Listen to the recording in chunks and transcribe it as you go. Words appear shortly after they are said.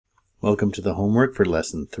Welcome to the homework for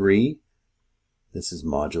Lesson 3. This is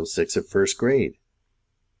Module 6 of first grade.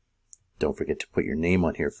 Don't forget to put your name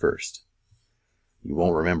on here first. You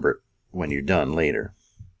won't remember it when you're done later.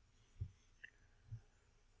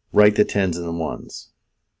 Write the tens and the ones.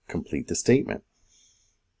 Complete the statement.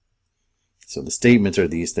 So the statements are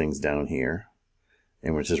these things down here.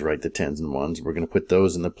 And when it says write the tens and ones, we're going to put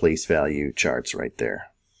those in the place value charts right there.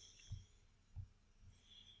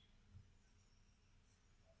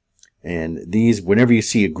 And these, whenever you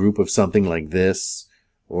see a group of something like this,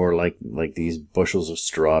 or like these bushels of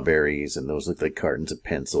strawberries, and those look like cartons of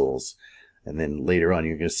pencils, and then later on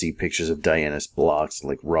you're going to see pictures of Diana's blocks,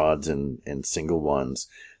 like rods and single ones.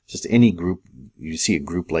 Just any group, you see a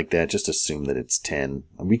group like that, just assume that it's 10.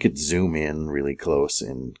 And we could zoom in really close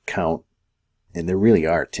and count, and there really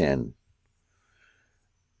are 10.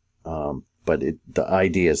 But the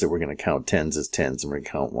idea is that we're going to count tens as tens, and we're going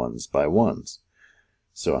to count ones by ones.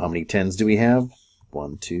 So how many tens do we have?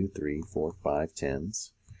 1, 2, 3, 4, 5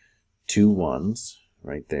 tens. 2 ones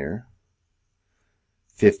right there.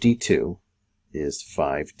 52 is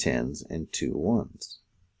 5 tens and 2 ones.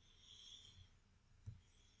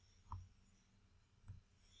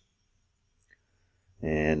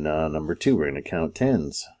 And number 2, we're going to count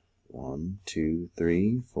tens. 1, 2,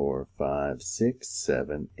 3, 4, 5, 6,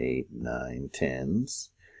 7, 8, 9 tens.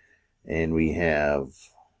 And we have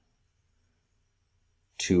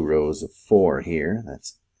 2 rows of 4 here.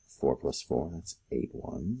 That's 4 plus 4. That's 8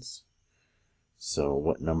 ones. So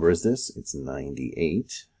what number is this? It's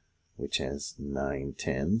 98, which has 9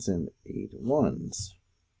 tens and 8 ones.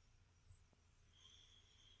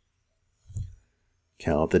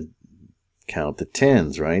 Count the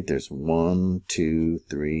tens, right? There's 1, 2,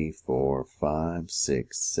 3, 4, 5,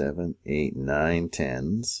 6, 7, 8, 9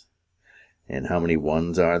 tens. And how many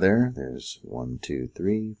ones are there? There's 1, 2,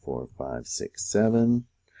 3, 4, 5, 6, 7.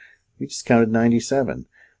 We just counted 97.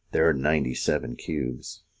 There are 97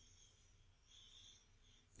 cubes.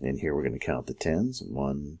 And here we're going to count the tens.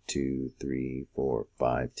 1, 2, 3, 4,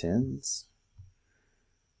 5 tens.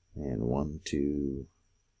 And 1, 2,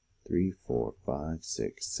 3, 4, 5,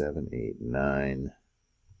 6, 7, 8, 9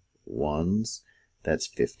 ones. That's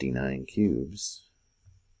 59 cubes.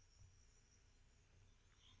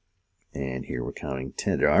 And here we're counting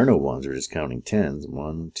 10. There are no ones, we're just counting tens.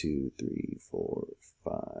 1, 2, 3, 4,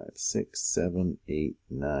 5, 6, 7, 8,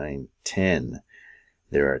 9, 10.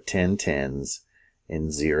 There are 10 tens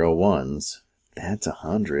and 0 ones. That's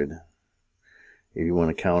 100. If you want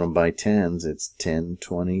to count them by tens, it's 10,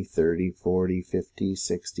 20, 30, 40, 50,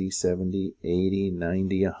 60, 70, 80,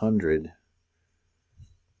 90, 100.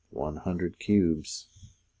 100 cubes.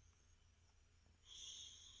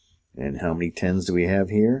 And how many tens do we have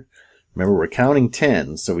here? Remember, we're counting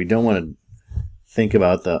tens, so we don't want to think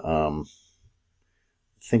about the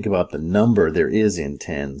number there is in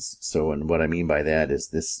tens. So, and what I mean by that is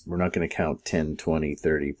this: we're not going to count 10, 20,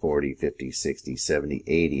 30, 40, 50, 60, 70,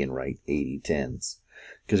 80 and write 80 tens,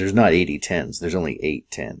 because there's not 80 tens. There's only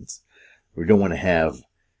 8 tens. We don't want to have,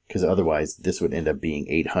 because otherwise this would end up being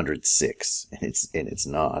 806, and it's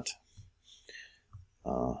not.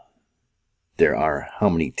 There are how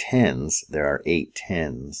many tens? There are 8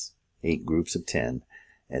 tens. 8 groups of 10,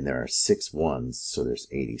 and there are 6 ones, so there's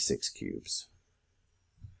 86 cubes.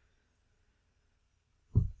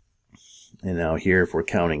 And now here, if we're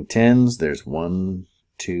counting tens, there's 1,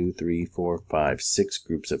 2, 3, 4, 5, 6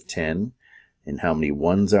 groups of 10. And how many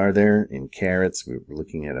ones are there? In carats, we're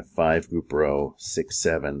looking at a 5-group row, 6,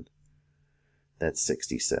 7. That's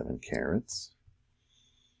 67 carats.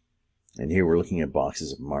 And here we're looking at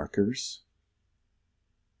boxes of markers.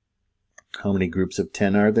 How many groups of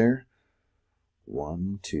 10 are there?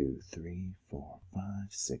 1, 2, 3, 4, 5,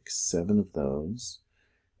 6, 7 of those.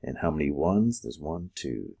 And how many ones? There's 1,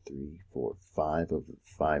 2, 3, 4, 5 of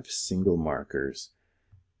 5 single markers.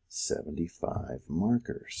 75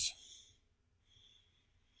 markers.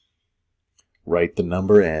 Write the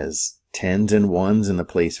number as tens and ones in the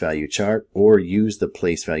place value chart, or use the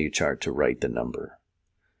place value chart to write the number.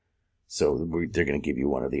 So they're going to give you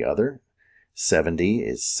one or the other. 70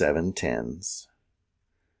 is 7 tens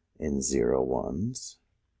and 0 ones.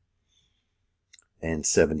 And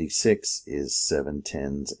 76 is 7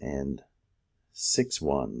 tens and 6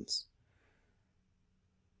 ones.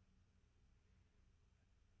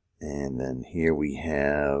 And then here we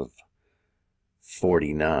have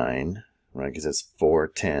 49, right? Because that's 4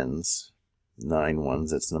 tens, 9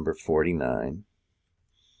 ones. That's number 49.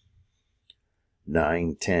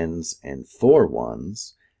 9 tens and 4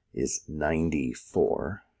 ones is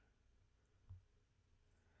 94.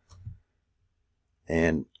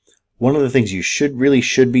 And One of the things you should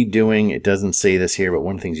be doing, it doesn't say this here, but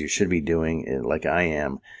one of the things you should be doing, like I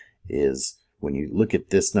am, is when you look at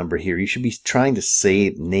this number here, you should be trying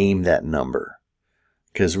to name that number.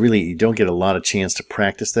 Because really, you don't get a lot of chance to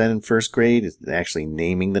practice that in first grade, actually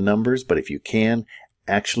naming the numbers. But if you can,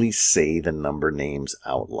 actually say the number names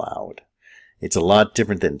out loud. It's a lot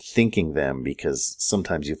different than thinking them, because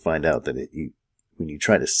sometimes you find out that when you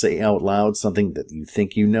try to say out loud something that you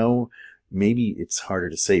think you know, maybe it's harder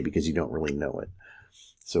to say because you don't really know it.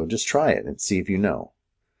 So just try it and see if you know.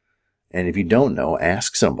 And if you don't know,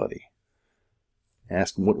 ask somebody.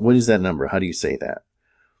 Ask, what is that number? How do you say that?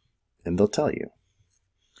 And they'll tell you.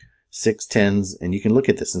 6 tens, and you can look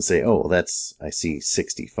at this and say, oh, I see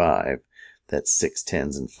 65. That's 6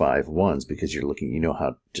 tens and 5 ones, because you're looking, you know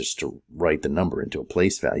how just to write the number into a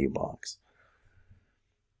place value box.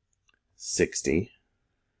 60.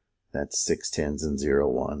 That's 6 tens and 0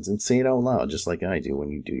 ones. And say it out loud, just like I do when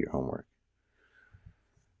you do your homework.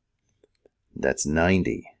 That's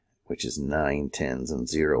 90, which is 9 tens and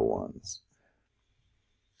 0 ones.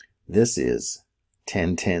 This is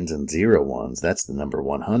 10 tens and 0 ones. That's the number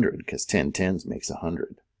 100, because 10 tens makes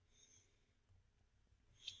 100.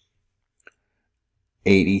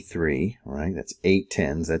 83, right? That's 8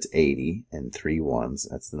 tens, that's 80, and 3 ones.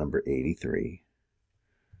 That's the number 83.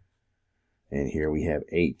 And here we have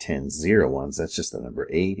 8 tens, 0 ones. That's just the number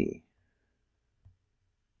 80.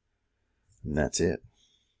 And that's it.